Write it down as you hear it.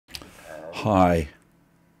Hi,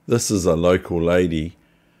 this is a local lady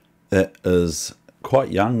that is quite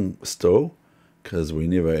young still, because we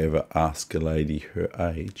never ever ask a lady her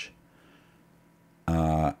age,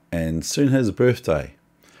 and soon has a birthday.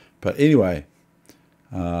 But anyway,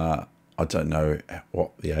 I don't know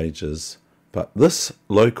what the age is, but this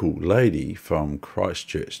local lady from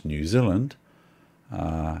Christchurch, New Zealand,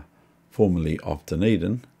 formerly of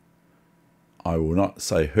Dunedin, I will not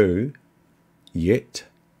say who yet,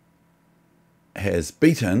 has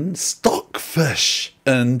beaten Stockfish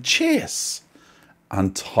in chess,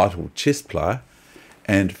 Untitled chess player.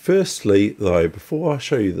 And firstly, though, before I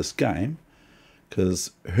show you this game,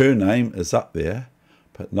 because her name is up there,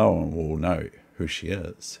 but no one will know who she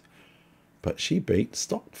is, but she beat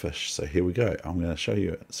Stockfish. So here we go. I'm going to show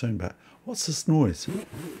you it soon. But what's this noise?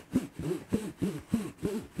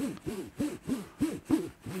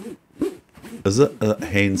 Is it a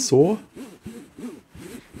handsaw?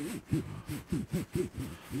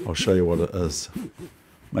 I'll show you what it is.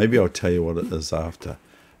 Maybe I'll tell you what it is after,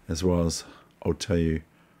 as well as I'll tell you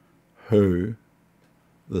who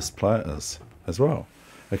this player is as well.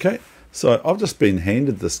 Okay, so I've just been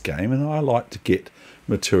handed this game, and I like to get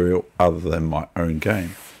material other than my own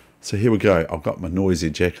game. So here we go. I've got my noisy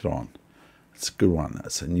jacket on. It's a good one.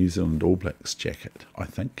 It's a New Zealand All Blacks jacket, I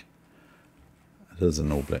think. It is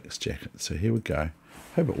an All Blacks jacket. So here we go.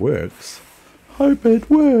 Hope it works. Hope it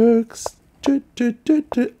works. The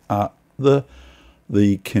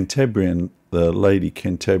Cantabrian, the lady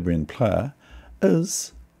Cantabrian player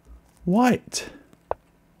is white.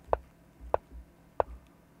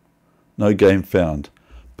 No game found,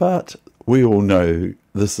 but we all know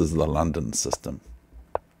this is the London system.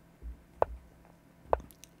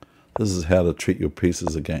 This is how to treat your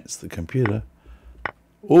pieces against the computer.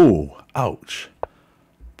 Oh, ouch.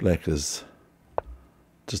 Black is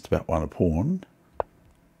just about won a pawn.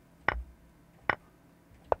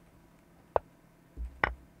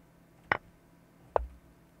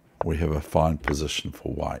 We have a fine position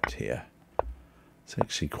for white here. It's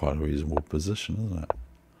actually quite a reasonable position, isn't it?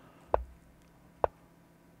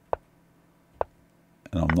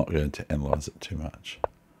 And I'm not going to analyse it too much.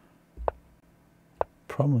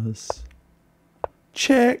 Promise.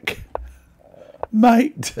 Check.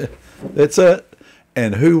 Mate. That's it.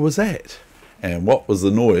 And who was that? And what was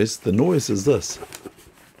the noise? The noise is this.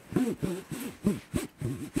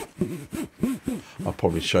 I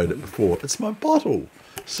probably showed it before. It's my bottle.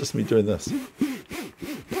 It's just me doing this.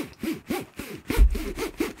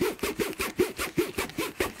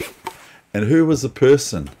 And who was the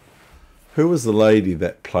person? Who was the lady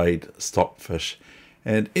that played Stockfish?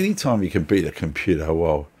 And anytime you can beat a computer,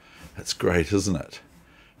 well, that's great, isn't it?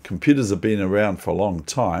 Computers have been around for a long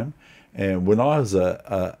time. And when I was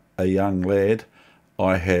a young lad,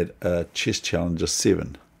 I had a Chess Challenger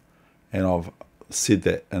 7. And I've said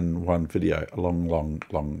that in one video a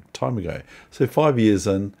long time ago. So 5 years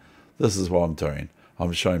in, this is what I'm doing.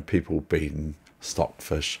 I'm showing people beating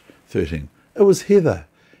Stockfish 13. It was Heather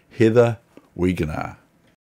Wegener.